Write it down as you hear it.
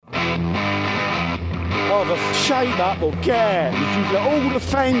Either shade up or get out. You've let all the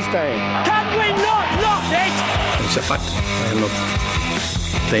fans down. Can we not lock it? It's a fact. I am not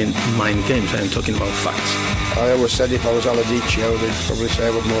playing mind games. I am talking about facts. I always said if I was Aladicio, they'd probably say I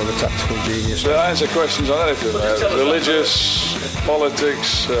was more of a tactical genius. They answer questions on anything, religious,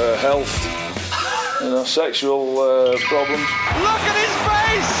 politics, health, sexual problems. Look at his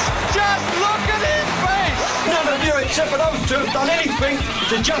face! Just look at his face! None of you except for those two have done anything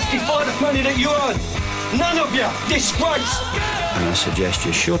to justify the money that you earn. None of you. Disgrace. And I suggest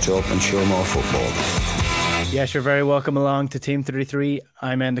you shut up and show more football. Yes, you're very welcome along to Team 33.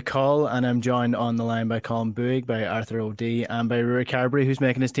 I'm Enda Call, and I'm joined on the line by Colin Buig, by Arthur O'D, and by Rory Carberry, who's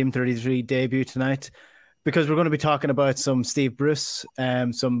making his Team 33 debut tonight, because we're going to be talking about some Steve Bruce,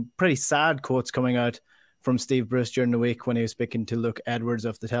 some pretty sad quotes coming out from Steve Bruce during the week when he was speaking to Luke Edwards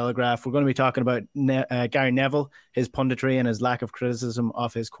of The Telegraph. We're going to be talking about Gary Neville, his punditry and his lack of criticism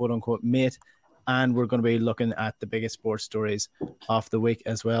of his quote-unquote mate, and we're going to be looking at the biggest sports stories of the week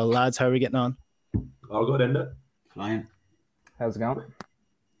as well. Lads, how are we getting on? All good, Enda. Flying. How's it going?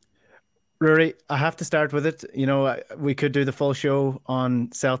 Rory, I have to start with it. You know, we could do the full show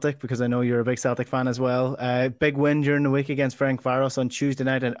on Celtic because I know you're a big Celtic fan as well. Big win during the week against Ferencváros on Tuesday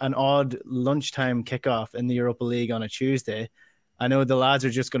night, an odd lunchtime kickoff in the Europa League on a Tuesday. I know the lads are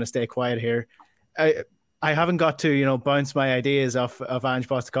just going to stay quiet here. I haven't got to, bounce my ideas off of Ange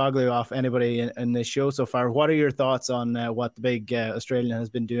Postecoglou off anybody in this show so far. What are your thoughts on what the big Australian has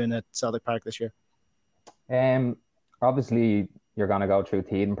been doing at Celtic Park this year? Obviously, you're going to go through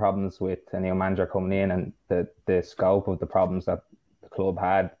teething problems with a new manager coming in, and the scope of the problems that the club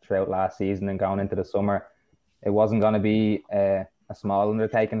had throughout last season and going into the summer. It wasn't going to be a small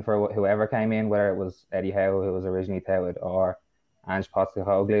undertaking for whoever came in, whether it was Eddie Howe, who was originally touted, or Ange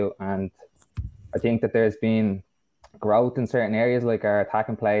Postecoglou. And I think that there's been growth in certain areas, like our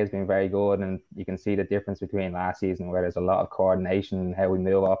attacking play has been very good, and you can see the difference between last season where there's a lot of coordination and how we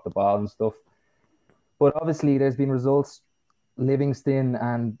move off the ball and stuff. But obviously there's been results, Livingston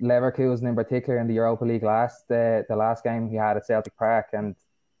and Leverkusen in particular in the Europa League the last game he had at Celtic Park, and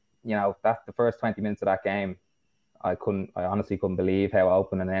that the first 20 minutes of that game, I honestly couldn't believe how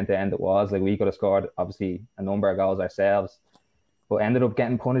open and end-to-end it was. Like, we could have scored obviously a number of goals ourselves, but ended up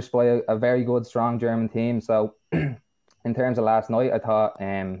getting punished by a very good, strong German team. So in terms of last night, I thought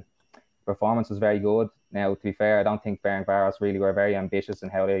performance was very good. Now, to be fair, I don't think Ferencváros really were very ambitious in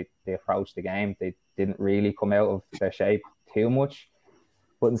how they approached the game. They didn't really come out of their shape too much.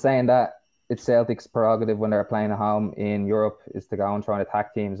 But in saying that, it's Celtic's prerogative when they're playing at home in Europe is to go and try and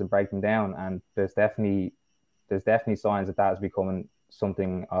attack teams and break them down. And there's definitely signs that is becoming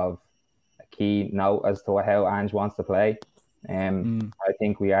something of a key note as to how Ange wants to play. I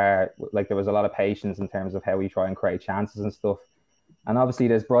think we are, like, there was a lot of patience in terms of how we try and create chances and stuff. And obviously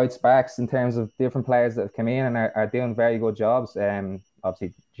there's bright sparks in terms of different players that have come in and are doing very good jobs.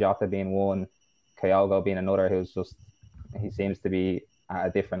 Obviously Jota being one, Kyogo being another, he seems to be at a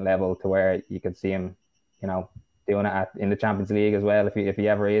different level to where you could see him, doing it in the Champions League as well, if he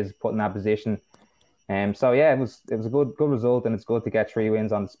ever is put in that position. So yeah, it was a good result, and it's good to get 3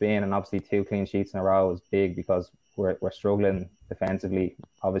 wins on the spin, and obviously 2 clean sheets in a row is big because we're struggling defensively,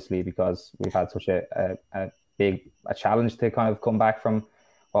 obviously, because we've had such a challenge to kind of come back from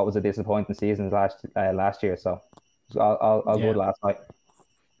what was a disappointing season last year. So it was all good last night.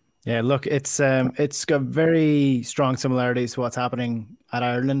 Yeah, look, it's got very strong similarities to what's happening at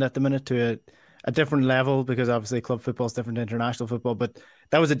Ireland at the minute, to a different level, because obviously club football is different to international football, but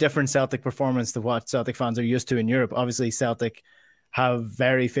that was a different Celtic performance to what Celtic fans are used to in Europe. Obviously Celtic have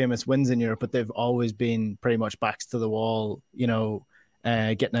very famous wins in Europe, but they've always been pretty much backs to the wall,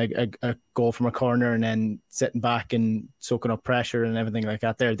 getting a goal from a corner and then sitting back and soaking up pressure and everything like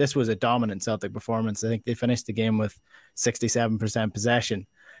that there. This was a dominant Celtic performance. I think they finished the game with 67% possession.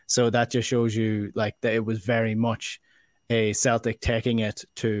 So that just shows you that it was very much a Celtic taking it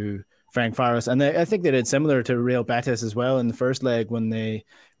to Ferencváros. And I think they did similar to Real Betis as well in the first leg when they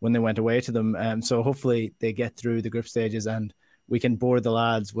went away to them. So hopefully they get through the group stages and we can bore the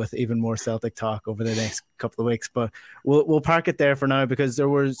lads with even more Celtic talk over the next couple of weeks. But we'll park it there for now, because there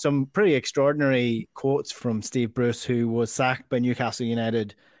were some pretty extraordinary quotes from Steve Bruce, who was sacked by Newcastle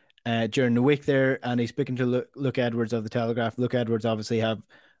United during the week there. And he's speaking to Luke Edwards of The Telegraph. Luke Edwards obviously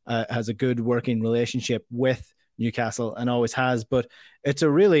has a good working relationship with Newcastle and always has. But it's a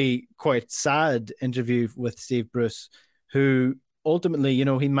really quite sad interview with Steve Bruce, who ultimately,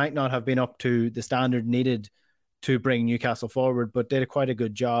 he might not have been up to the standard needed to bring Newcastle forward, but did quite a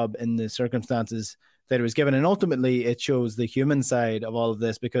good job in the circumstances that it was given. And ultimately it shows the human side of all of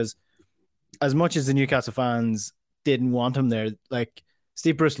this, because as much as the Newcastle fans didn't want him there,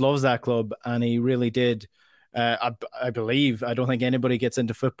 Steve Bruce loves that club, and he really did. I believe, I don't think anybody gets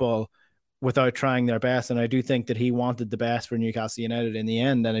into football without trying their best, and I do think that he wanted the best for Newcastle United in the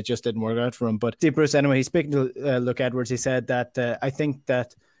end, and it just didn't work out for him. But Steve Bruce, anyway, he's speaking to Luke Edwards. He said that I think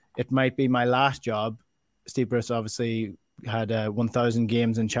that it might be my last job. Steve Bruce obviously had 1,000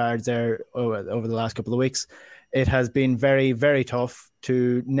 games in charge there over the last couple of weeks. It has been very, very tough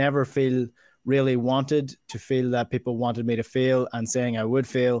to never feel really wanted, to feel that people wanted me to fail, and saying I would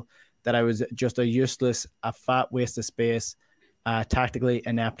fail, that I was just a fat waste of space, tactically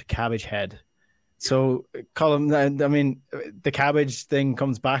inept cabbage head. So, Colin, I mean, the cabbage thing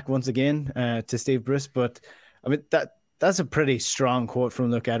comes back once again to Steve Bruce, but I mean, that's a pretty strong quote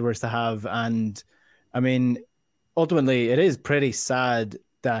from Luke Edwards to have. And I mean, ultimately, it is pretty sad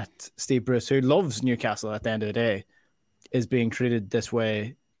that Steve Bruce, who loves Newcastle at the end of the day, is being treated this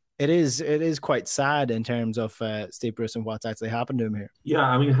way. It is quite sad in terms of Steve Bruce and what's actually happened to him here. Yeah,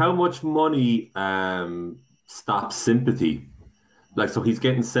 I mean, how much money stops sympathy? Like, so he's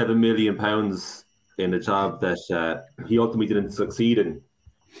getting £7 million in a job that he ultimately didn't succeed in,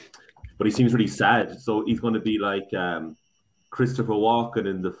 but he seems really sad. So he's going to be like Christopher Walken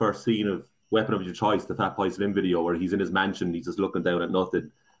in the first scene of Weapon of Your Choice, the Fat Boy Slim video, where he's in his mansion, he's just looking down at nothing,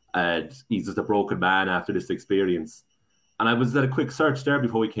 and he's just a broken man after this experience. And I was at a quick search there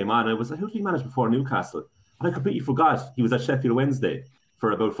before we came on, and I was like, who did he manage before Newcastle? And I completely forgot he was at Sheffield Wednesday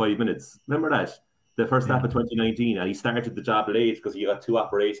for about 5 minutes. Remember that? The first half of 2019, and he started the job late because he got 2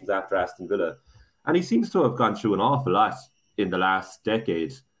 operations after Aston Villa. And he seems to have gone through an awful lot in the last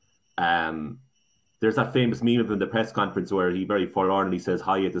decade. There's that famous meme of him in the press conference where he very forlornly says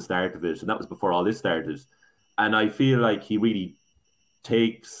hi at the start of it, and that was before all this started. And I feel like he really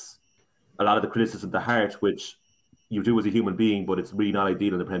takes a lot of the criticism to heart, which you do as a human being, but it's really not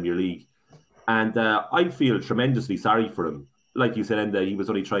ideal in the Premier League. And I feel tremendously sorry for him. Like you said, Enda, he was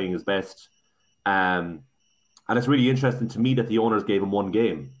only trying his best. And it's really interesting to me that the owners gave him 1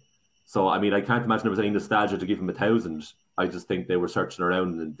 game. So, I mean, I can't imagine there was any nostalgia to give him 1,000. I just think they were searching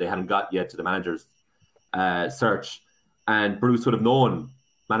around and they hadn't got yet to the manager's search. And Bruce would have known,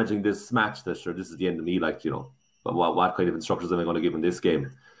 managing this match, that sure, this is the end of me, like, you know, but what kind of instructions am I going to give him this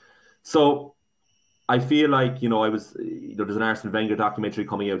game? So I feel like, you know, there's an Arsene Wenger documentary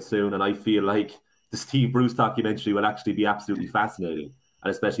coming out soon, and I feel like the Steve Bruce documentary will actually be absolutely fascinating,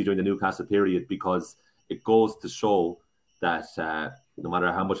 and especially during the Newcastle period, because it goes to show that no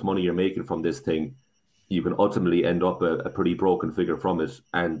matter how much money you're making from this thing, you can ultimately end up a pretty broken figure from it.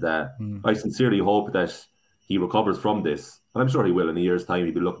 And I sincerely hope that he recovers from this. And I'm sure he will in a year's time.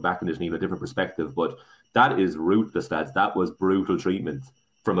 He'll be looking back on this and he'll have a different perspective. But that is ruthless, lads. That was brutal treatment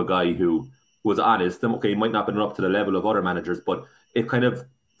from a guy who was honest. And okay, he might not have been up to the level of other managers, but it kind of,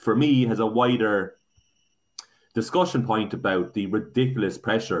 for me, has a wider discussion point about the ridiculous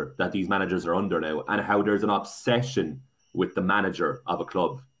pressure that these managers are under now, and how there's an obsession with the manager of a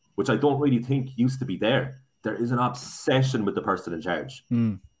club, which I don't really think used to be there. There is an obsession with the person in charge.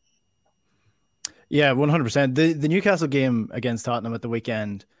 Yeah, 100%. The Newcastle game against Tottenham at the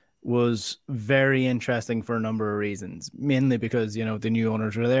weekend was very interesting for a number of reasons, mainly because, you know, the new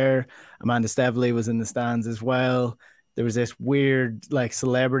owners were there. Amanda Stevely was in the stands as well. There was this weird, like,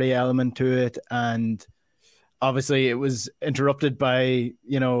 celebrity element to it, and obviously it was interrupted by,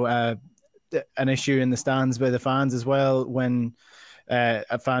 you know, an issue in the stands by the fans as well when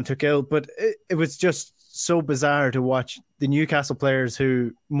a fan took ill. But it was just so bizarre to watch the Newcastle players,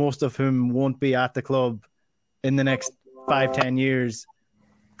 who most of whom won't be at the club in the next 5-10 years,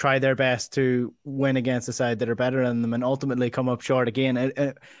 try their best to win against a side that are better than them and ultimately come up short again.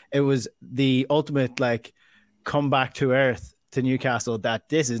 It was the ultimate, like, come back to earth to Newcastle, that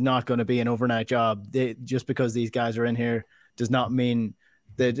this is not going to be an overnight job. Just because these guys are in here does not mean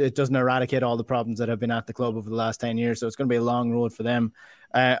that it doesn't eradicate all the problems that have been at the club over the last 10 years. So it's going to be a long road for them.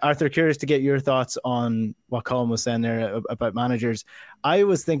 Arthur, curious to get your thoughts on what Colin was saying there about managers. I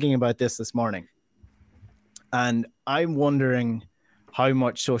was thinking about this morning, and I'm wondering how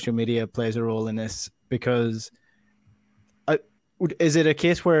much social media plays a role in this, because is it a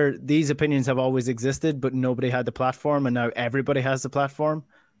case where these opinions have always existed, but nobody had the platform and now everybody has the platform?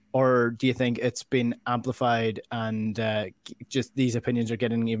 Or do you think it's been amplified and just these opinions are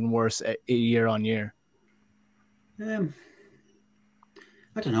getting even worse year on year? I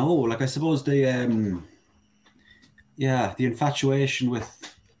don't know. Like, I suppose the infatuation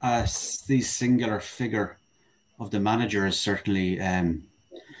with the singular figure of the manager is certainly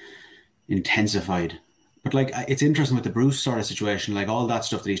intensified. But, like, it's interesting with the Bruce sort of situation, like all that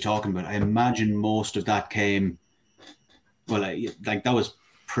stuff that he's talking about. I imagine most of that came, well, like that was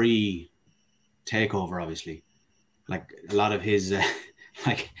pre-takeover, obviously. Like a lot of his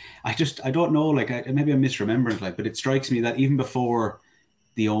like I don't know, like maybe I'm misremembering it, like, but it strikes me that even before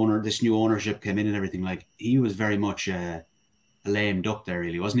this new ownership came in and everything, like he was very much a lame duck there,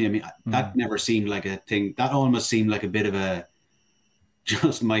 really, wasn't he? I mean, that never seemed like a thing. That almost seemed like a bit of a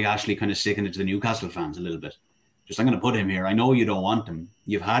just Mike Ashley kind of sticking it to the Newcastle fans a little bit. Just, I'm going to put him here. I know you don't want him.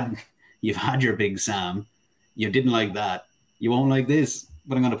 You've had your Big Sam. You didn't like that. You won't like this,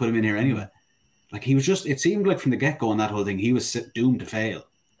 but I'm going to put him in here anyway. Like he was just, it seemed like from the get-go on that whole thing, he was doomed to fail.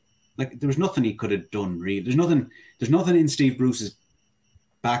 Like there was nothing he could have done really. There's nothing in Steve Bruce's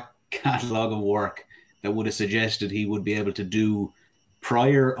back catalogue of work that would have suggested he would be able to do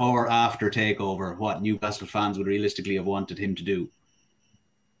prior or after takeover what Newcastle fans would realistically have wanted him to do.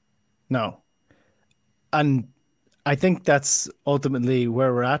 No. And I think that's ultimately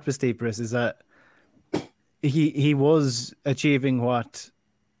where we're at with Steve Bruce, is that he was achieving what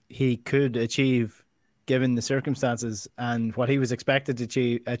he could achieve given the circumstances and what he was expected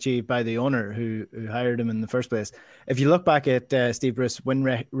to achieve by the owner who hired him in the first place. If you look back at Steve Bruce's win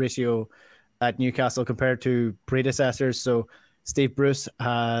ratio at Newcastle compared to predecessors, so Steve Bruce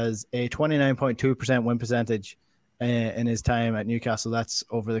has a 29.2% win percentage in his time at Newcastle. That's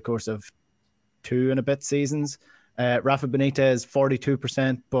over the course of 2 and a bit seasons. Rafa Benitez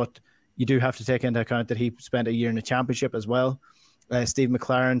 42%, but you do have to take into account that he spent a year in the Championship as well. Steve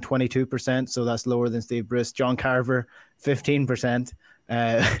McLaren 22%, so that's lower than Steve Bruce. John Carver 15%.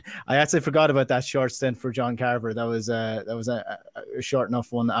 I actually forgot about that short stint for John Carver. That was a short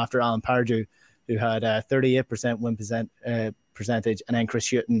enough one after Alan Pardew, who had 38% win percentage, and then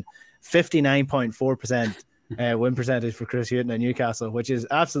Chris Hughton 59.4% win percentage for Chris Hughton at Newcastle, which is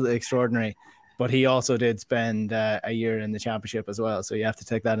absolutely extraordinary. But he also did spend a year in the Championship as well, so you have to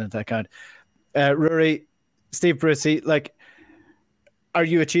take that into account. Rory, Steve Bruce, are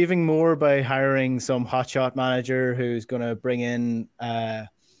you achieving more by hiring some hotshot manager who's going to bring in an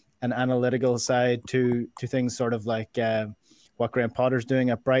analytical side to things, sort of like what Graham Potter's doing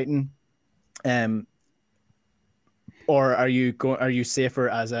at Brighton, or are you safer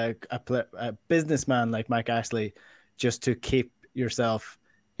as a businessman like Mike Ashley, just to keep yourself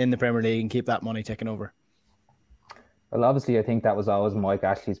in the Premier League and keep that money taken over? Well, obviously, I think that was always Mike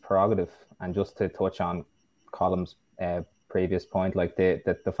Ashley's prerogative. And just to touch on Colm's previous point, like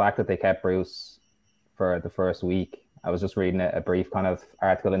the fact that they kept Bruce for the first week, I was just reading a brief kind of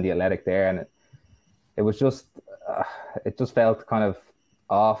article in The Athletic there, and it was just it just felt kind of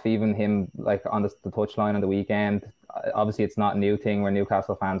off, even him like on the touchline on the weekend. Obviously, it's not a new thing where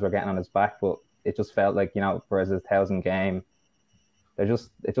Newcastle fans were getting on his back, but it just felt like, for his 1,000th game, it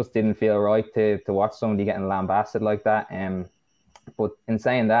just didn't feel right to watch somebody getting lambasted like that. But in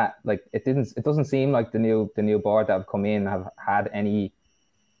saying that, like it doesn't seem like the new board that have come in have had any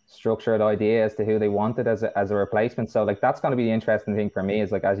structured idea as to who they wanted as a replacement. So like that's going to be the interesting thing for me,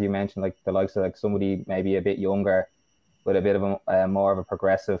 is like, as you mentioned, like the likes of like somebody maybe a bit younger with a bit of a more of a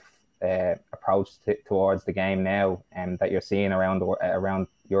progressive approach towards the game now, and that you're seeing around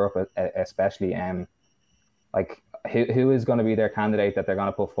Europe especially. Like who is going to be their candidate that they're going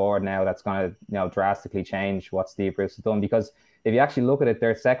to put forward now that's going to drastically change what Steve Bruce has done? Because if you actually look at it,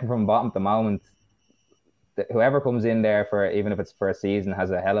 they're second from bottom at the moment. Whoever comes in there, for even if it's for a season,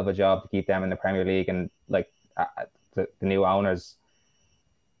 has a hell of a job to keep them in the Premier League. And like the new owners,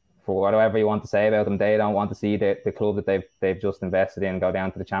 for whatever you want to say about them, they don't want to see the club that they've just invested in go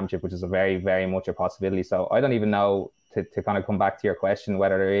down to the Championship, which is a very, very much a possibility. So I don't even know, to kind of come back to your question,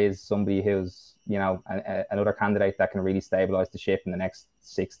 whether there is somebody who's another candidate that can really stabilize the ship in the next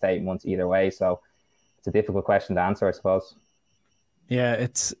 6 to 8 months either way. So it's a difficult question to answer, I suppose. Yeah,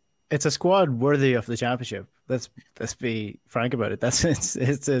 it's a squad worthy of the Championship. Let's be frank about it.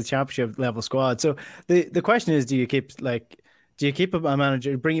 It's a Championship level squad. So the question is, do you keep a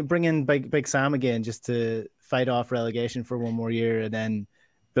manager, bring in Big Sam again just to fight off relegation for one more year, and then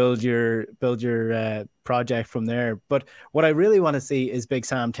build your project from there? But what I really want to see is Big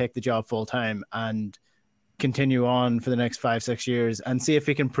Sam take the job full time and continue on for the next 5-6 years, and see if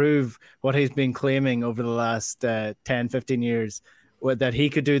he can prove what he's been claiming over the last 10-15 years, that he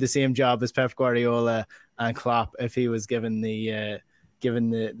could do the same job as Pep Guardiola and Klopp if he was given the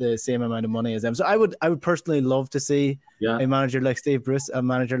same amount of money as them. So I would personally love to see a manager like Steve Bruce, a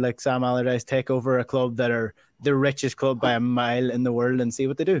manager like Sam Allardyce take over a club that are the richest club by a mile in the world, and see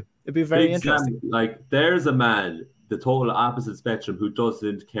what they do. It'd be very interesting. Like, there's a man, the total opposite spectrum, who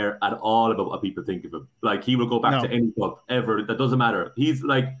doesn't care at all about what people think of him. Like, he will go back to any club ever. That doesn't matter. He's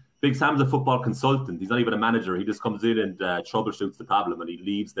like, Big Sam's a football consultant. He's not even a manager. He just comes in and troubleshoots the problem, and he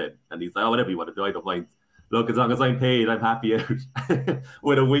leaves then. And he's like, whatever you want to do, I don't mind. Look, as long as I'm paid, I'm happy out.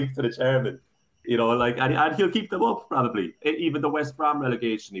 With a wink to the chairman. You know, like, and he'll keep them up probably. Even the West Brom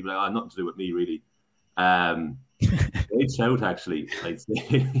relegation, he'll be like, nothing to do with me, really. Great shout, actually.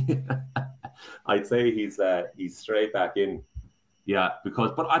 I'd say he's straight back in. Yeah,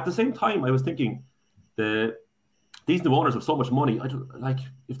 but at the same time, I was thinking these new owners have so much money. I don't like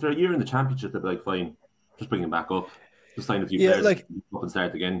if they're a year in the championship, they'll be like, fine, just bring them back up, just sign a few players, like, up and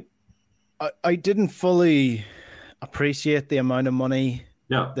start again. I didn't fully appreciate the amount of money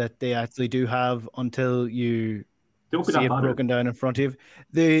that they actually do have until you see it broken down in front of you.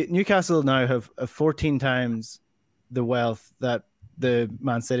 The Newcastle now have 14 times the wealth that the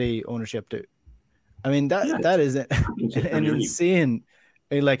Man City ownership do. I mean, that is an insane,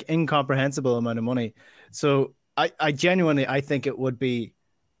 like, incomprehensible amount of money. So I genuinely, I think it would be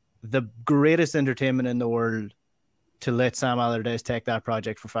the greatest entertainment in the world to let Sam Allardyce take that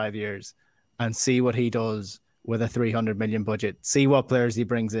project for 5 years and see what he does with a 300 million budget, see what players he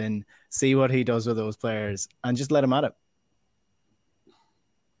brings in, see what he does with those players, and just let him at it.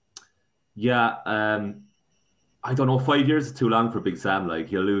 Yeah, I don't know. 5 years is too long for Big Sam. Like,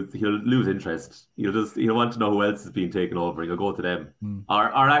 he'll lose interest. He'll want to know who else is being taken over. He'll go to them,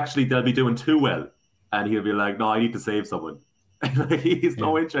 or actually they'll be doing too well, and he'll be like, "No, I need to save someone." He's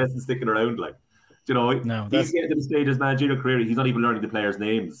no interest in sticking around. Like, you know, he's getting to the stage of his managerial career. He's not even learning the players'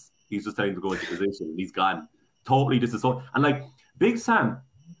 names. He's just telling them to go into position, and he's gone. Totally disassociated. And like Big Sam,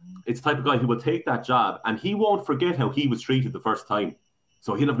 it's the type of guy who will take that job, and he won't forget how he was treated the first time.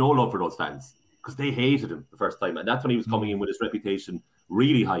 So he'll have no love for those fans, because they hated him the first time. And that's when he was coming in with his reputation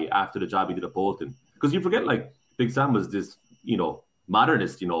really high after the job he did at Bolton. Because you forget, like, Big Sam was this,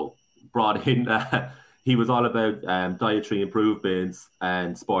 modernist, brought in, he was all about dietary improvements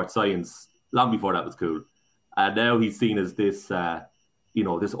and sports science long before that was cool. And now he's seen as this,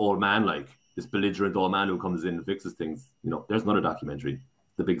 this old man, like, this belligerent old man who comes in and fixes things. There's another documentary,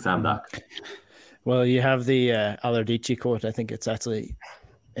 the Big Sam doc. Well, you have the Allardyce quote. I think it's actually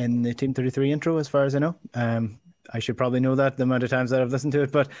in the Team 33 intro, as far as I know. I should probably know that the amount of times that I've listened to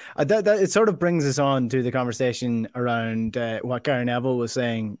it, but that it sort of brings us on to the conversation around what Gary Neville was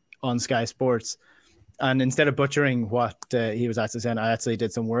saying on Sky Sports. And instead of butchering what he was actually saying, I actually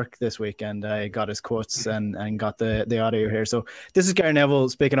did some work this week and I got his quotes and got the audio here. So this is Gary Neville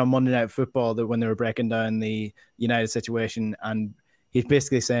speaking on Monday Night Football when they were breaking down the United situation, and he's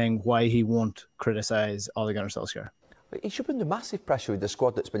basically saying why he won't criticise Ole Gunnar Solskjaer. He should be under massive pressure with the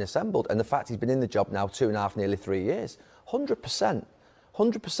squad that's been assembled and the fact he's been in the job now 2.5, nearly 3 years. 100%.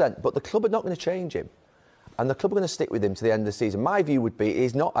 But the club are not going to change him. And the club are going to stick with him to the end of the season. My view would be,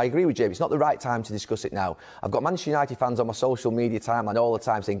 I agree with James, it's not the right time to discuss it now. I've got Manchester United fans on my social media timeline all the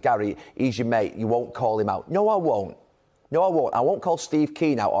time saying, Gary, he's your mate, you won't call him out. No, I won't. I won't call Steve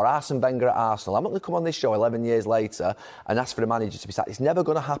Keane out or Arsene Wenger at Arsenal. I'm not going to come on this show 11 years later and ask for the manager to be sacked. It's never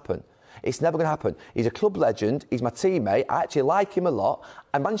going to happen. He's a club legend. He's my teammate. I actually like him a lot.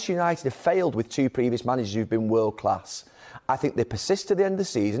 And Manchester United have failed with 2 previous managers who've been world class. I think they persist to the end of the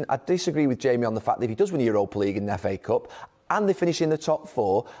season. I disagree with Jamie on the fact that if he does win the Europa League and the FA Cup and they finish in the top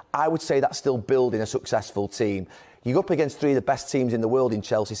 4, I would say that's still building a successful team. You go up against 3 of the best teams in the world in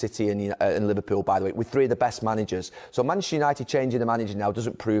Chelsea, City and Liverpool, by the way, with 3 of the best managers. So Manchester United changing the manager now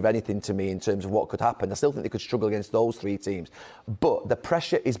doesn't prove anything to me in terms of what could happen. I still think they could struggle against those 3 teams. But the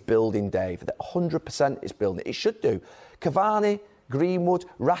pressure is building, Dave. The 100% is building. It should do. Cavani, Greenwood,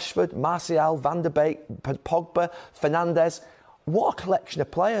 Rashford, Martial, Van der Beek, Pogba, Fernandes. What a collection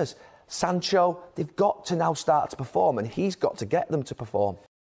of players. Sancho, they've got to now start to perform, and he's got to get them to perform.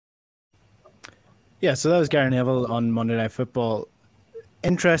 Yeah, so that was Gary Neville on Monday Night Football.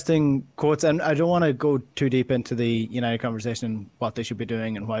 Interesting quotes, and I don't want to go too deep into the United conversation and what they should be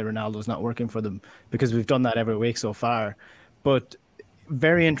doing and why Ronaldo's not working for them, because we've done that every week so far. But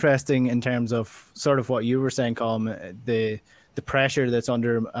very interesting in terms of sort of what you were saying, Colm, the pressure that's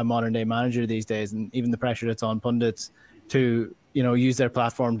under a modern day manager these days, and even the pressure that's on pundits to use their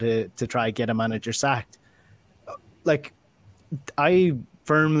platform to try get a manager sacked. Like, I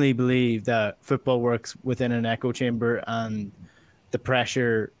firmly believe that football works within an echo chamber, and the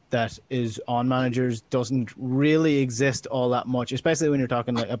pressure that is on managers doesn't really exist all that much, especially when you're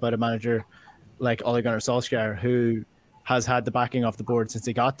talking about a manager like Ole Gunnar Solskjaer, who has had the backing off the board since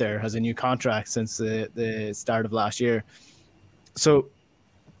he got there, has a new contract since the start of last year. So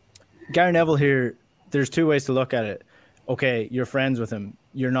Gary Neville here, there's 2 ways to look at it. Okay, you're friends with him.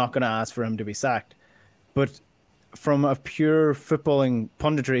 You're not going to ask for him to be sacked. But from a pure footballing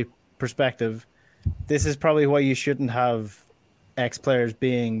punditry perspective, this is probably why you shouldn't have ex-players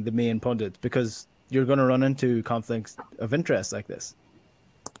being the main pundits, because you're going to run into conflicts of interest like this.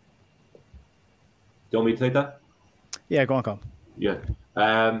 Do you want me to take that? Yeah, go on, Colm. Yeah.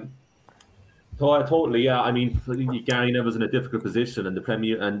 Totally, yeah. I mean, Gary Neville's in a difficult position, and the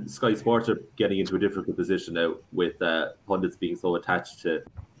Premier and Sky Sports are getting into a difficult position now with pundits being so attached to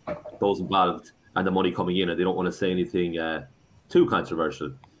those involved and the money coming in, and they don't want to say anything too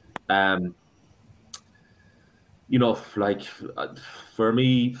controversial. For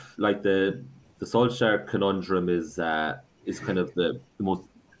me, like the Solskjaer conundrum is kind of the most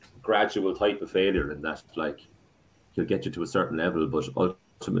gradual type of failure, in that like he'll get you to a certain level, but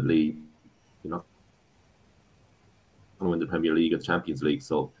ultimately, going to win the Premier League or the Champions League.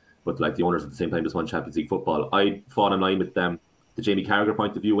 So, but like the owners at the same time just won Champions League football. I fall in line with them, the Jamie Carragher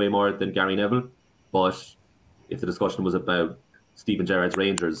point of view, way more than Gary Neville. But if the discussion was about Stephen Gerrard's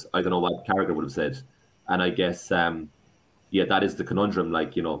Rangers, I don't know what Carragher would have said. And I guess, that is the conundrum.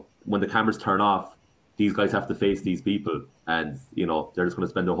 Like, when the cameras turn off, these guys have to face these people, and they're just going to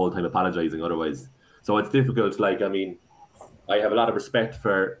spend their whole time apologizing otherwise. So it's difficult. Like, I mean, I have a lot of respect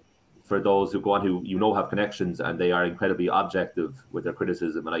for those who go on who have connections, and they are incredibly objective with their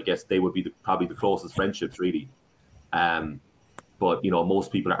criticism, and I guess they would be probably the closest friendships, really. But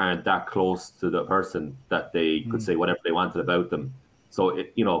most people aren't that close to the person that they could say whatever they wanted about them. So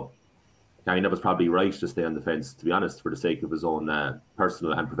Gary Neville's probably right to stay on the fence, to be honest, for the sake of his own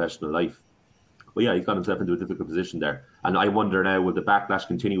personal and professional life. But yeah, he's got himself into a difficult position there. And I wonder now, will the backlash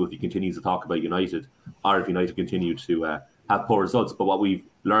continue if he continues to talk about United, or if United continue to have poor results? But what we've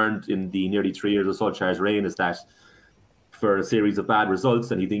learned in the nearly 3 years of Solskjaer's reign is that for a series of bad results,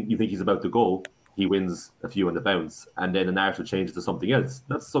 and you think he's about to go, he wins a few on the bounce, and then the narrative changes to something else.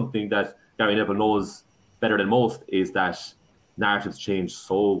 That's something that Gary Neville knows better than most, is that narratives change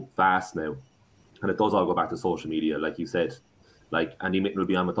so fast now, and it does all go back to social media, like you said. Like Andy Mitten will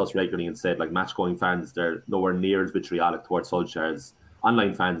be on with us regularly and said, like, match-going fans, they're nowhere near as vitriolic towards Solskjaer as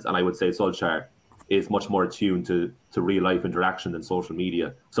online fans, and I would say Solskjaer is much more attuned to real-life interaction than social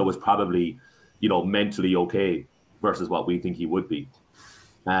media, so it's probably, mentally okay versus what we think he would be.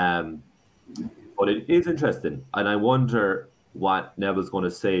 But it is interesting, and I wonder what Neville's going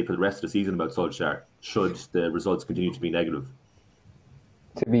to say for the rest of the season about Solskjaer, should the results continue to be negative.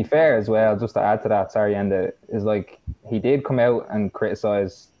 To be fair as well, just to add to that, Enda, is like he did come out and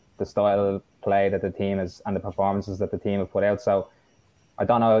criticise the style of play that the team is and the performances that the team have put out. So I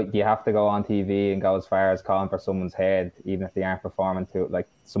don't know, you have to go on TV and go as far as calling for someone's head, even if they aren't performing to it. Like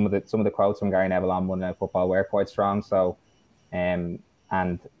some of the quotes from Gary Neville on Monday Night Football were quite strong. So and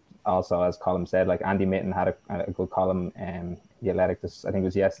also, as Colm said, like Andy Mitten had a good column The Athletic, I think it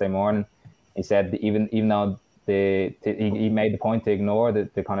was yesterday morning. He said even though he made the point to ignore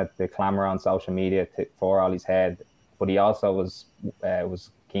the kind of the clamour on social media for Ollie's head, but he also was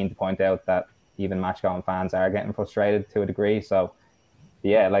keen to point out that even match-going fans are getting frustrated to a degree. So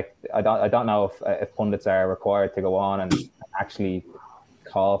yeah, like I don't know if pundits are required to go on and actually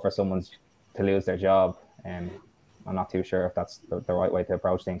call for someone to lose their job. I'm not too sure if that's the right way to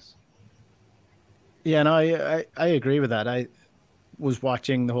approach things. Yeah, no, I agree with that. I was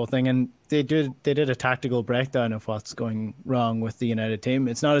watching the whole thing, and they did a tactical breakdown of what's going wrong with the United team.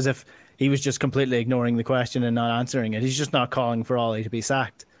 It's not as if he was just completely ignoring the question and not answering it. He's just not calling for Ollie to be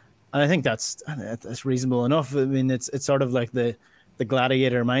sacked, and I think that's reasonable enough. I mean, it's sort of like the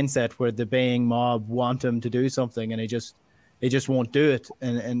gladiator mindset where the baying mob want him to do something, and he just won't do it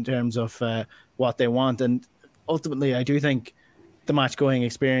in terms of what they want. And ultimately, I do think the match-going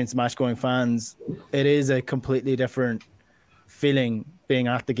experience, match-going fans, it is a completely different feeling being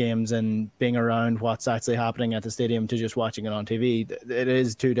at the games and being around what's actually happening at the stadium to just watching it on TV. It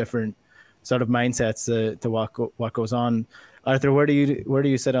is two different sort of mindsets to what goes on. Arthur, where do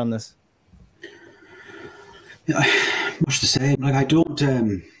you sit on this? Much the same. Like I don't.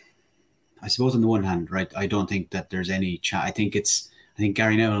 I suppose on the one hand, right, I don't think that there's any chat. I think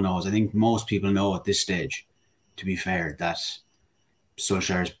Gary Neville knows. I think most people know at this stage, to be fair, that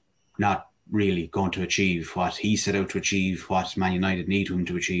Solskjaer's not really going to achieve what he set out to achieve, what Man United need him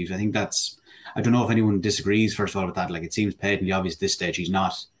to achieve. I think I don't know if anyone disagrees, first of all, with that. Like, it seems patently obvious at this stage he's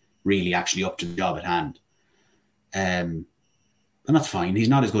not really actually up to the job at hand. And that's fine. He's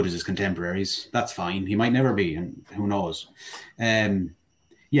not as good as his contemporaries. That's fine. He might never be, and who knows.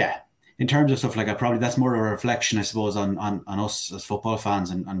 Yeah, in terms of stuff like that's more of a reflection, I suppose, on us as football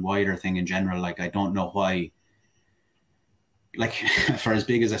fans and wider thing in general. Like, I don't know why, like, for as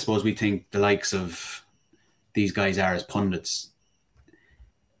big as I suppose we think the likes of these guys are as pundits,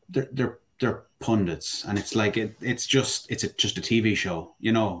 they're pundits, and it's like it's just a TV show,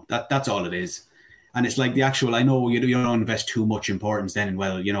 that's all it is. And it's like the actual, I know you don't invest too much importance then in,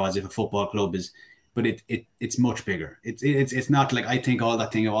 well, as if a football club is, but it's much bigger. It's not like I think all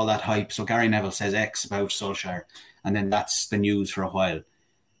that hype. So Gary Neville says X about Solskjaer, and then that's the news for a while.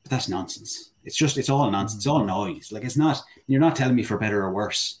 But that's nonsense. It's all nonsense. It's all noise. Like, you're not telling me for better or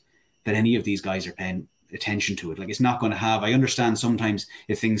worse that any of these guys are paying attention to it. Like, it's not going to have, I understand sometimes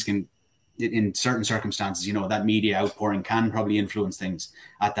if things can, in certain circumstances, you know, that media outpouring can probably influence things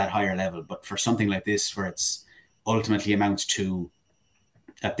at that higher level. But for something like this, where it's ultimately amounts to,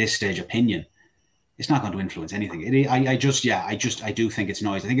 at this stage, opinion, it's not going to influence anything. I do think it's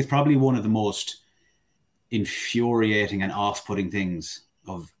noise. I think it's probably one of the most infuriating and off-putting things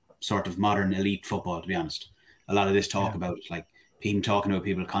of sort of modern elite football, to be honest. A lot of this talk about, like, people talking about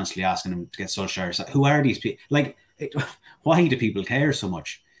people constantly asking them to get Solskjaer. Who are these people? Like, why do people care so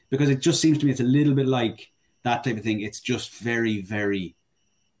much? Because it just seems to me it's a little bit like that type of thing. It's just very, very,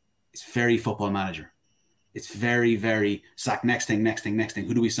 it's very Football Manager. It's very, very sack, next thing.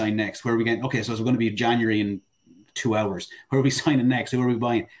 Who do we sign next? Where are we getting? Okay, so it's going to be January in 2 hours. Where are we signing next? Who are we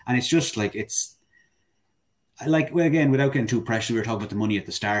buying? And it's just like, it's like, well, again, without getting too precious, we were talking about the money at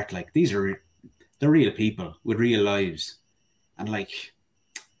the start. Like, they're real people with real lives. And like,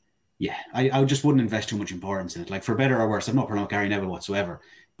 yeah, I just wouldn't invest too much importance in it. Like, for better or worse, I've no problem with Gary Neville whatsoever,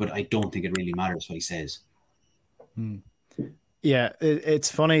 but I don't think it really matters what he says. Yeah,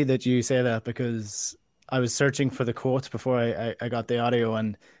 it's funny that you say that, because I was searching for the quotes before I got the audio,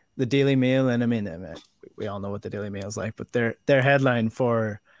 and the Daily Mail, and I mean, we all know what the Daily Mail is like, but their headline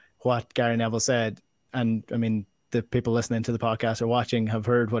for what Gary Neville said, and I mean, the people listening to the podcast or watching have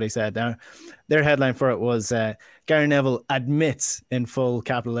heard what he said. Now, their headline for it was Gary Neville admits, in full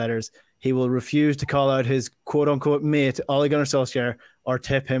capital letters, he will refuse to call out his quote-unquote mate, Ole Gunnar Solskjaer, or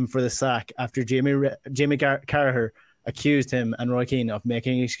tip him for the sack after Jamie Carragher accused him and Roy Keane of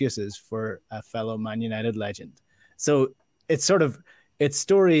making excuses for a fellow Man United legend. So it's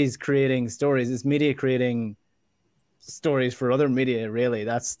stories creating stories. It's media creating stories for other media, really.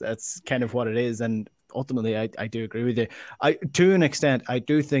 That's kind of what it is. And ultimately, I do agree with you. To an extent, I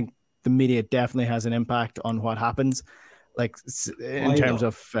do think the media definitely has an impact on what happens. Like, in terms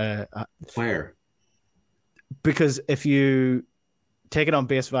of where, because if you take it on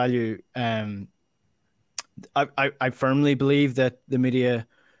base value, I firmly believe that the media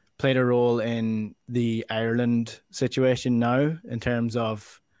played a role in the Ireland situation now, in terms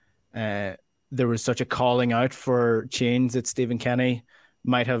of there was such a calling out for change that Stephen Kenny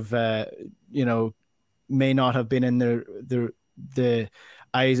might have, may not have been in the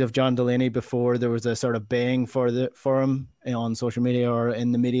eyes of John Delaney before there was a sort of baying for him on social media or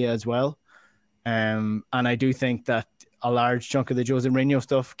in the media as well. And I do think that a large chunk of the Jose Mourinho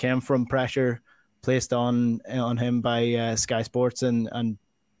stuff came from pressure placed on him by Sky Sports and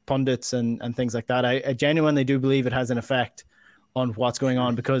pundits and things like that. I genuinely do believe it has an effect on what's going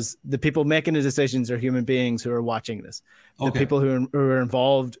on, because the people making the decisions are human beings who are watching this. The people who are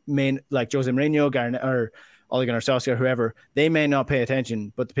involved, like Jose Mourinho, or Ole Gunnar Solskjaer, whoever, they may not pay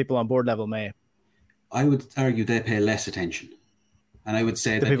attention, but the people on board level may. I would argue they pay less attention. And I would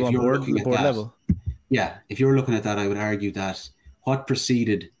say the that people if you're on looking at board that, level. Yeah, if you're looking at that, I would argue that what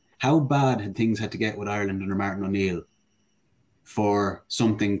preceded, how bad had things had to get with Ireland under Martin O'Neill for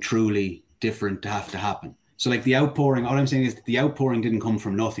something truly different to have to happen. So like the outpouring, all I'm saying is the outpouring didn't come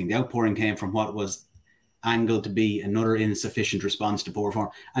from nothing. The outpouring came from what was angled to be another insufficient response to poor form.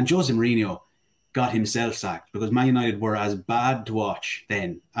 And Jose Mourinho got himself sacked because Man United were as bad to watch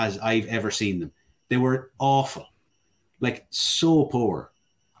then as I've ever seen them. They were awful, like so poor.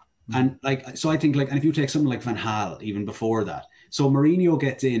 And like, so I think like, and if you take something like Van Gaal, even before that, so Mourinho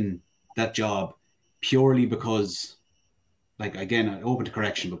gets in that job purely because, like, again, open to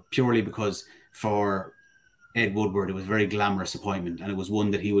correction, but purely because for Ed Woodward, it was a very glamorous appointment, and it was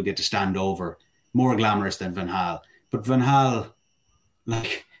one that he would get to stand over, more glamorous than Van Gaal. But Van Gaal,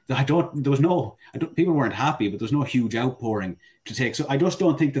 like, people weren't happy, but there's no huge outpouring to take. So I just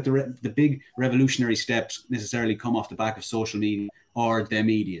don't think that the big revolutionary steps necessarily come off the back of social media or the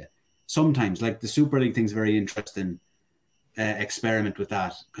media. Sometimes, like the Super League thing's a very interesting experiment with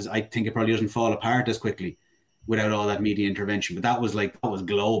that, because I think it probably doesn't fall apart as quickly without all that media intervention. But that was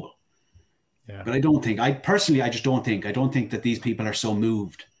global. Yeah. But I don't think that these people are so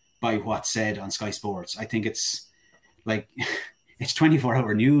moved by what's said on Sky Sports. I think it's like it's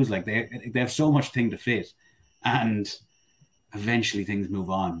 24-hour news. Like they have so much thing to fit, and eventually things move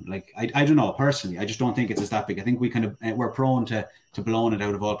on. Like I don't know, personally, I just don't think it's as that big. I think we're prone to blowing it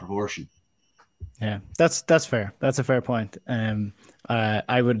out of all proportion. Yeah, that's fair. That's a fair point.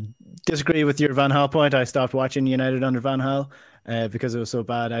 I would disagree with your Van Gaal point. I stopped watching United under Van Gaal because it was so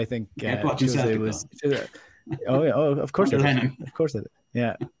bad. I think Jose was. Of course it did. Of course it did.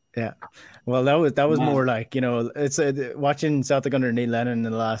 Yeah, Yeah, well, that was more like, it's watching Celtic under Neil Lennon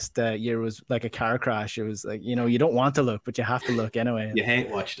in the last year was like a car crash. It was like, you don't want to look, but you have to look anyway. You hate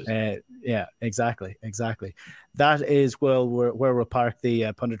watched it. Yeah, exactly. That is where we'll park the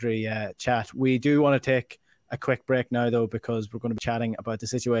punditry chat. We do want to take a quick break now, though, because we're going to be chatting about the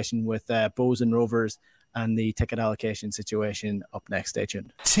situation with Bows and Rovers and the ticket allocation situation up next. Stay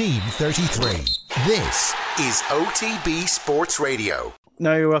tuned. Team 33. This is OTB Sports Radio.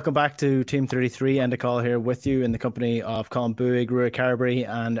 Now you're welcome back to Team 33. Enda Call here with you in the company of Colin Buig, Ruairi Carberry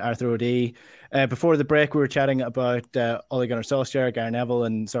and Arthur O'Dea. Before the break, we were chatting about Ole Gunnar Solskjaer, Gary Neville,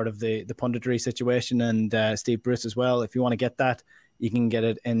 and sort of the punditry situation, and Steve Bruce as well. If you want to get that, you can get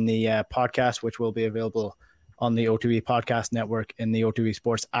it in the podcast, which will be available on the OTB Podcast Network in the OTB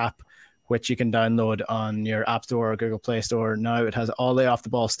Sports app, which you can download on your App Store or Google Play Store. Now it has all the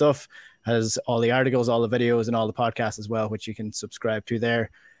off-the-ball stuff, has all the articles, all the videos, and all the podcasts as well, which you can subscribe to there.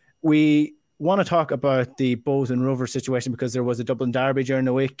 We want to talk about the Bows and Rovers situation because there was a Dublin derby during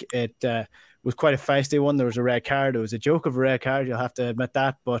the week. It was quite a feisty one. There was a red card. It was a joke of a red card, you'll have to admit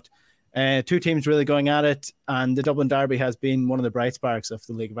that. But two teams really going at it, and the Dublin derby has been one of the bright sparks of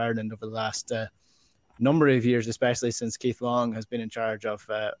the League of Ireland over the last number of years, especially since Keith Long has been in charge of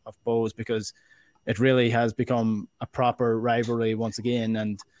Bows, because it really has become a proper rivalry once again.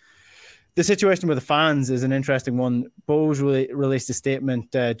 And the situation with the fans is an interesting one. Bows released a statement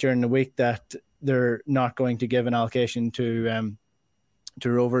during the week that they're not going to give an allocation to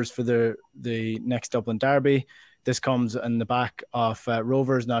Rovers for the next Dublin derby. This comes in the back of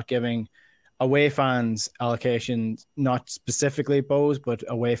Rovers not giving away fans allocations, not specifically Bows, but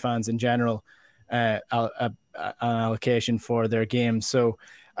away fans in general, an allocation for their games. So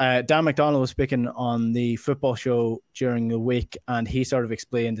Dan McDonnell was speaking on the football show during the week, and he sort of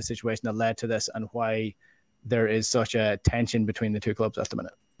explained the situation that led to this and why there is such a tension between the two clubs at the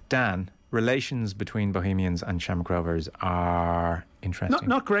minute. Dan, relations between Bohemians and Shamrock Rovers are interesting.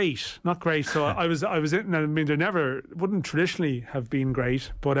 Not great. So I was in. I mean, they never wouldn't traditionally have been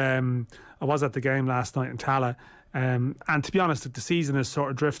great, but I was at the game last night in Tala. And to be honest, the season is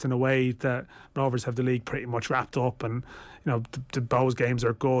sort of drifting away. That Rovers have the league pretty much wrapped up, and the Bows games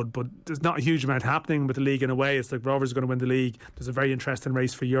are good, but there's not a huge amount happening with the league in a way. It's like Rovers are going to win the league. There's a very interesting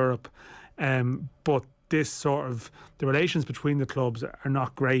race for Europe, but this sort of the relations between the clubs are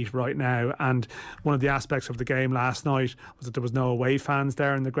not great right now. And one of the aspects of the game last night was that there was no away fans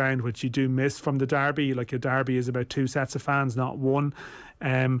there in the ground, which you do miss from the derby. Like, a derby is about two sets of fans, not one.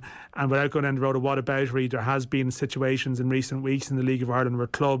 And without going down the road of whataboutery, there has been situations in recent weeks in the League of Ireland where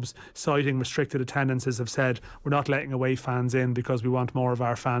clubs citing restricted attendances have said we're not letting away fans in because we want more of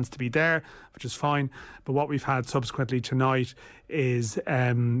our fans to be there, which is fine. But what we've had subsequently tonight is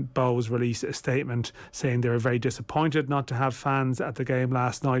Bows release a statement saying they were very disappointed not to have fans at the game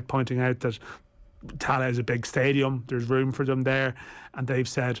last night, pointing out that Tala is a big stadium, there's room for them there, and they've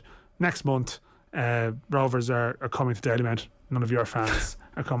said next month Rovers are coming to Dalymount. None of your fans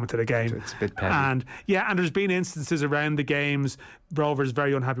are coming to the game. It's a bit petty. And there's been instances around the games. Rovers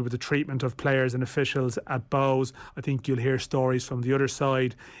very unhappy with the treatment of players and officials at Bows. I think you'll hear stories from the other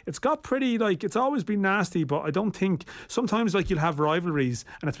side. It's got pretty, it's always been nasty, but I don't think, sometimes you'll have rivalries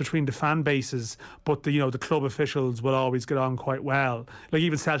and it's between the fan bases, but the club officials will always get on quite well. Like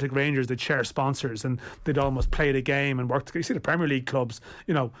even Celtic Rangers, they'd share sponsors and they'd almost play the game and work together. You see the Premier League clubs,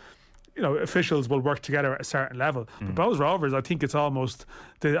 officials will work together at a certain level. But Bows Rovers, I think it's almost,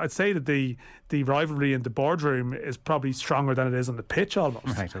 I'd say that the rivalry in the boardroom is probably stronger than it is on the pitch almost.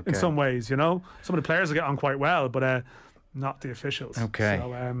 Right, okay. In some ways, some of the players will get on quite well, but not the officials. Okay,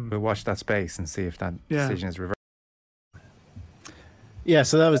 so, we'll watch that space and see if that decision is reversed. Yeah,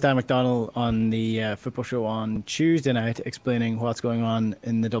 so that was Dan McDonnell on the football show on Tuesday night, explaining what's going on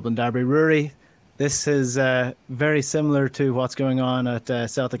in the Dublin derby. Ruairi, this is very similar to what's going on at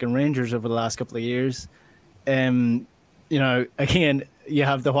Celtic and Rangers over the last couple of years. Again, you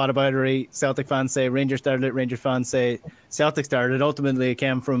have the whataboutery. Celtic fans say Rangers started it. Rangers fans say Celtic started it. Ultimately, it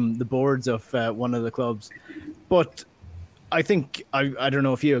came from the boards of one of the clubs. But I think, I don't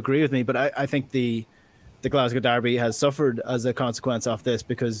know if you agree with me, but I think the Glasgow derby has suffered as a consequence of this,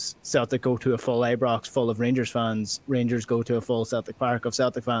 because Celtic go to a full Ibrox full of Rangers fans. Rangers go to a full Celtic Park of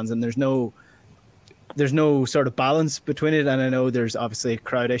Celtic fans, and there's no sort of balance between it. And I know there's obviously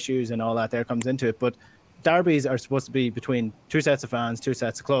crowd issues and all that there comes into it, but derbies are supposed to be between two sets of fans, two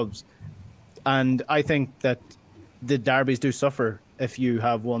sets of clubs. And I think that the derbies do suffer if you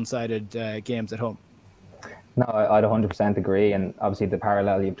have one-sided games at home. No, I'd 100% agree. And obviously the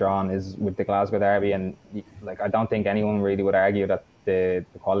parallel you've drawn is with the Glasgow derby. And I don't think anyone really would argue that the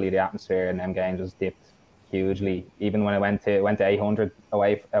quality of the atmosphere in them games was dipped hugely. Even when it went to 800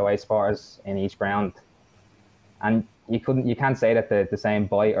 away supporters in each ground, and you can't say that the same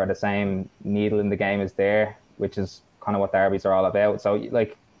bite or the same needle in the game is there, which is kind of what derbies are all about. So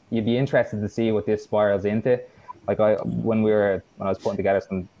like you'd be interested to see what this spirals into. Like when I was putting together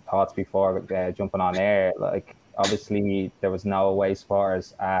some thoughts before jumping on air, like obviously there was no away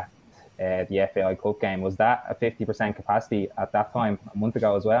supporters at the FAI Cup game. Was that a 50% capacity at that time a month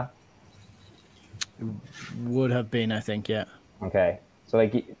ago as well? Would have been, I think, yeah. Okay, so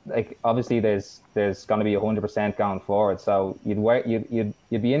like obviously there's going to be 100% going forward. So you'd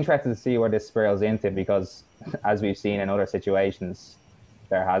be interested to see where this spirals into, because as we've seen in other situations,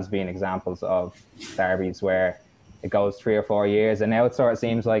 there has been examples of derbies where it goes 3 or 4 years, and now it sort of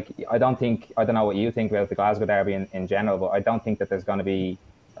seems like I don't know what you think about the Glasgow derby in general, but I don't think that there's going to be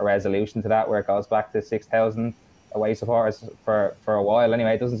a resolution to that where it goes back to 6,000 away supporters for a while.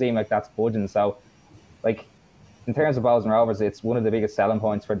 Anyway, it doesn't seem like that's budging. So, like in terms of Bows and Rovers, it's one of the biggest selling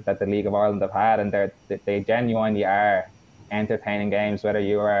points that the League of Ireland have had, and they genuinely are entertaining games. Whether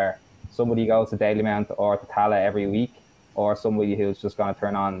you are somebody who goes to Dalymount or to Tala every week, or somebody who's just going to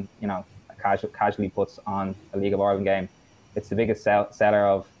turn on, casually puts on a League of Ireland game, it's the biggest seller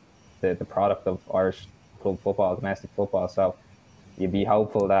of the product of Irish club football, domestic football. So you'd be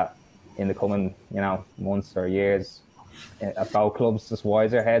hopeful that in the coming, months or years, both clubs, just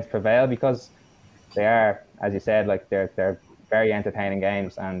wiser heads prevail, because they are, as you said, like they're very entertaining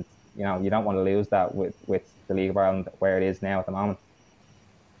games, and you don't want to lose that with the League of Ireland where it is now at the moment.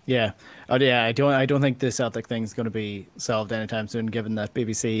 Yeah, I don't think the Celtic thing's going to be solved anytime soon, given that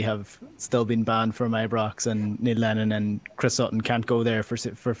BBC have still been banned from Ibrox, and Neil Lennon and Chris Sutton can't go there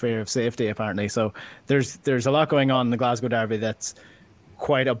for fear of safety, apparently. So there's a lot going on in the Glasgow derby that's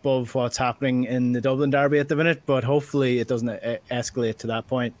quite above what's happening in the Dublin derby at the minute, but hopefully it doesn't escalate to that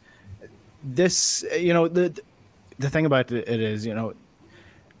point. This, the thing about it is,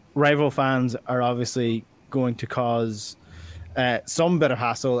 rival fans are obviously going to cause some bit of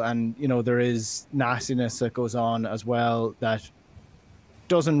hassle, and there is nastiness that goes on as well that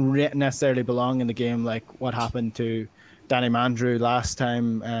doesn't necessarily belong in the game, like what happened to Danny Mandrew last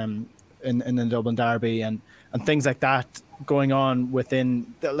time in the Dublin derby, and things like that going on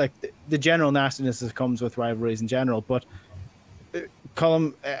within the general nastiness that comes with rivalries in general. But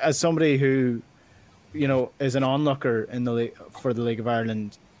Colm, as somebody who is an onlooker in the league, for the League of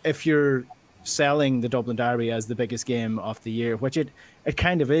Ireland, if you're selling the Dublin derby as the biggest game of the year, which it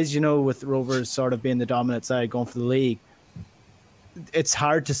kind of is, with Rovers sort of being the dominant side going for the league, it's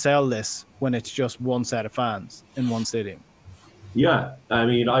hard to sell this when it's just one set of fans in one stadium. Yeah, I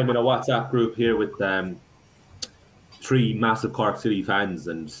mean, I'm in a WhatsApp group here with 3 massive Cork City fans,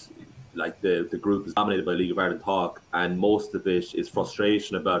 and like the group is dominated by League of Ireland talk, and most of it is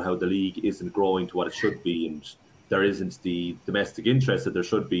frustration about how the league isn't growing to what it should be, and there isn't the domestic interest that there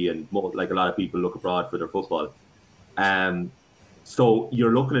should be, and like a lot of people look abroad for their football. So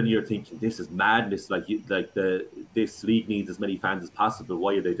you're looking and you're thinking, this is madness. This league needs as many fans as possible.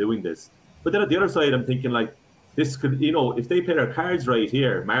 Why are they doing this? But then at the other side, I'm thinking like this could, if they play their cards right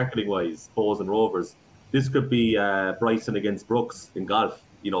here, marketing wise, Bows and Rovers, this could be Bryson against Brooks in golf.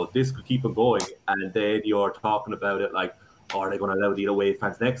 This could keep them going, and then you're talking about it like, are they going to allow the away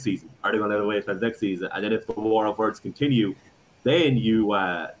fans next season? Are they going to allow away fans next season? And then if the war of words continue, then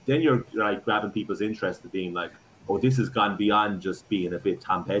you're like grabbing people's interest of being like, oh, this has gone beyond just being a bit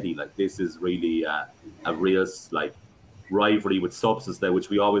Tom Petty. Like this is really a real like rivalry with substance there, which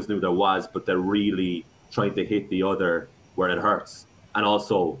we always knew there was, but they're really trying to hit the other where it hurts. And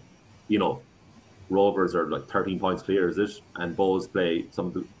also, Rovers are like 13 points clear, is it? And Bows play some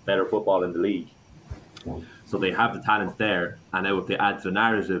of the better football in the league. So they have the talent there, and now if they add to the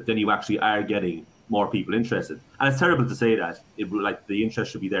narrative, then you actually are getting more people interested. And it's terrible to say that, the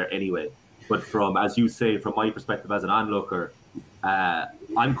interest should be there anyway. But as you say, from my perspective as an onlooker,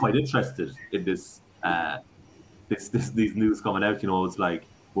 I'm quite interested in this these news coming out. It's like,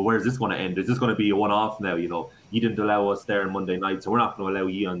 well, where's this going to end? Is this going to be a one-off now? You didn't allow us there on Monday night, so we're not going to allow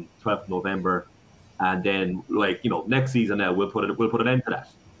you on 12th November. And then, next season now, we'll put an end to that.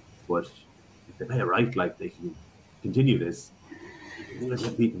 But if they play it right, they can continue this, English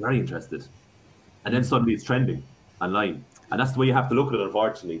people are very interested. And then suddenly it's trending online. And that's the way you have to look at it,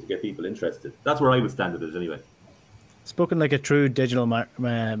 unfortunately, to get people interested. That's where I would stand with it anyway. Spoken like a true digital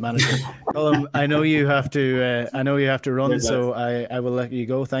manager. I know you have to run, so I will let you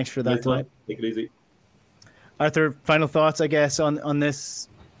go. Thanks for that tonight. Take it easy. Arthur, final thoughts, I guess, on this.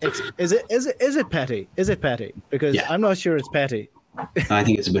 Is it petty? Is it petty? Because I'm not sure it's petty. I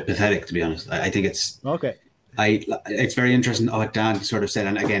think it's a bit pathetic, to be honest. I think it's okay. It's very interesting what Dan sort of said,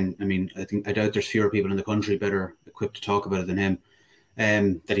 and again, I mean, I doubt there's fewer people in the country better equipped to talk about it than him.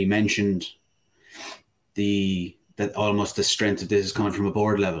 That he mentioned that almost the strength of this is coming from a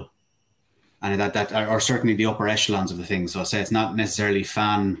board level, and that or certainly the upper echelons of the thing. So I say it's not necessarily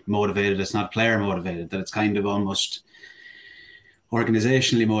fan motivated, it's not player motivated, that it's kind of almost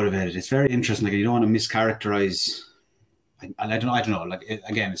organizationally motivated. It's very interesting. Like, you don't want to mischaracterize. I don't know. Like,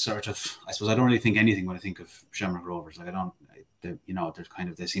 again, it's sort of, I suppose I don't really think anything when I think of Shamrock Rovers. Like,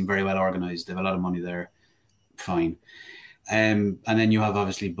 they seem very well organized. They have a lot of money there. Fine. And then you have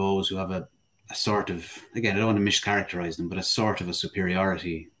obviously Bows, who have a sort of, again, I don't want to mischaracterize them, but a sort of a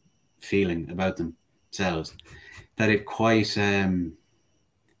superiority feeling about themselves. That it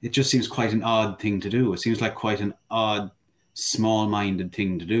just seems quite an odd thing to do. It seems like quite an odd, small-minded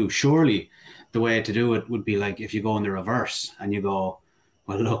thing to do. Surely the way to do it would be like if you go in the reverse and you go,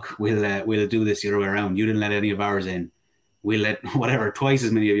 well, look, we'll do this the other way around. You didn't let any of ours in. We'll let twice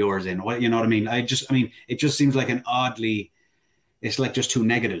as many of yours in. You know what I mean? It just seems like it's like just two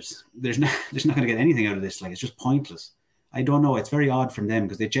negatives. There's not going to get anything out of this. Like, it's just pointless. I don't know. It's very odd from them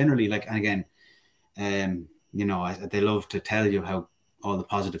because they generally, like, and again, they love to tell you how all the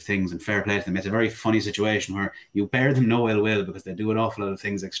positive things, and fair play to them. It's a very funny situation where you bear them no ill will because they do an awful lot of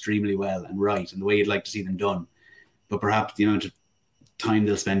things extremely well and right and the way you'd like to see them done. But perhaps the amount of time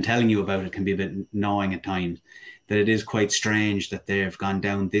they'll spend telling you about it can be a bit gnawing at times. That it is quite strange that they've gone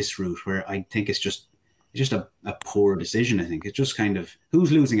down this route where I think it's just a poor decision. I think it's just kind of,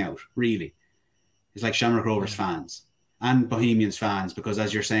 who's losing out, really? It's like Shamrock Rovers fans and Bohemians fans, because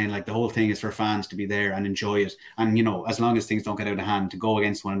as you're saying, like, the whole thing is for fans to be there and enjoy it. And, as long as things don't get out of hand, to go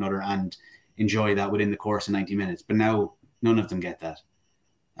against one another and enjoy that within the course of 90 minutes. But now none of them get that.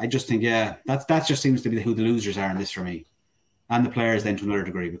 I just think, that just seems to be who the losers are in this for me. And the players then to another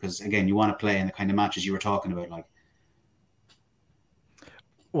degree, because again, you want to play in the kind of matches you were talking about. Like,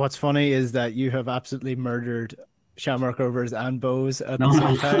 what's funny is that you have absolutely murdered Shamrock Rovers and Bows at the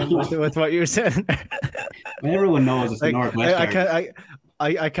same time with what you were saying. Everyone knows it's the Northwest.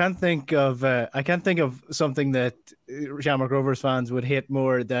 I can't think of something that Shamrock Rovers fans would hate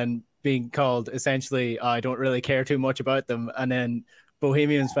more than being called essentially, I don't really care too much about them, and then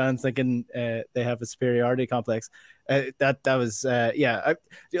Bohemians fans thinking they have a superiority complex. I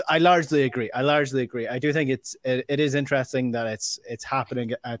largely agree. I do think it is interesting that it's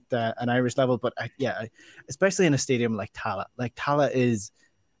happening at an Irish level, but especially in a stadium like Tala. Like, Tala is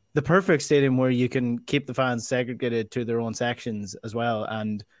the perfect stadium where you can keep the fans segregated to their own sections as well,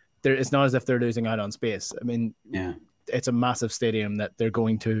 and it's not as if they're losing out on space. I mean, it's a massive stadium that they're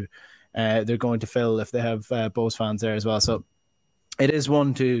going to fill if they have Bows fans there as well. So it is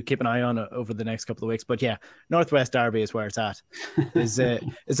one to keep an eye on over the next couple of weeks. But Northwest Derby is where it's at. Is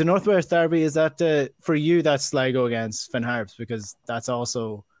the Northwest Derby, is that for you, that's Sligo against Finn Harps, because that's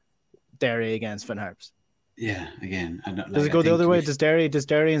also Derry against Finn Harps? Yeah, again, does it go the other way? Does Derry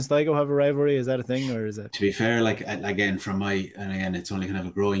and Sligo have a rivalry? Is that a thing, or is it? To be fair, like, again, it's only going to have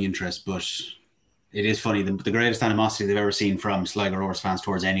a growing interest, but it is funny. The greatest animosity they've ever seen from Sligo Rovers fans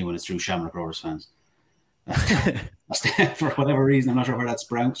towards anyone is through Shamrock Rovers fans. For whatever reason, I'm not sure where that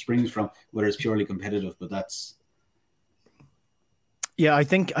springs from, whether it's purely competitive, but that's. Yeah, I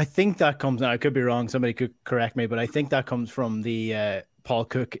think that comes, now I could be wrong, somebody could correct me, but I think that comes from the Paul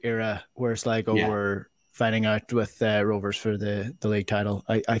Cook era where Sligo were fighting out with Rovers for the league title.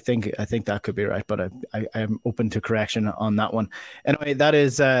 I think that could be right, but I am open to correction on that one. Anyway, that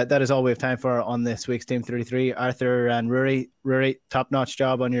is all we have time for on this week's Team 33. Arthur and Rory, top-notch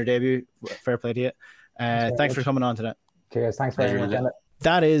job on your debut. Fair play to you. Thanks for coming on today. Cheers. Thanks very much.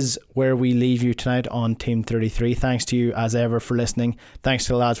 That is where we leave you tonight on Team 33. Thanks to you as ever for listening. Thanks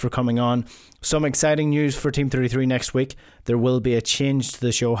to the lads for coming on. Some exciting news for Team 33 next week. There will be a change to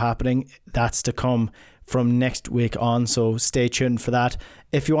the show happening. That's to come from next week on, so stay tuned for that.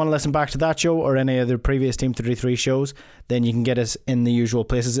 If you want to listen back to that show or any other previous Team 33 shows, then you can get us in the usual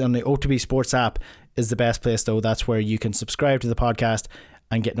places. On the OTB Sports app is the best place, though. That's where you can subscribe to the podcast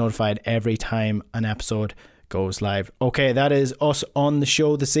and get notified every time an episode goes live. Okay, that is us on the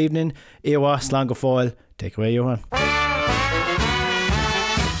show this evening. Ewa, Slán go fóill. Take away, Johan.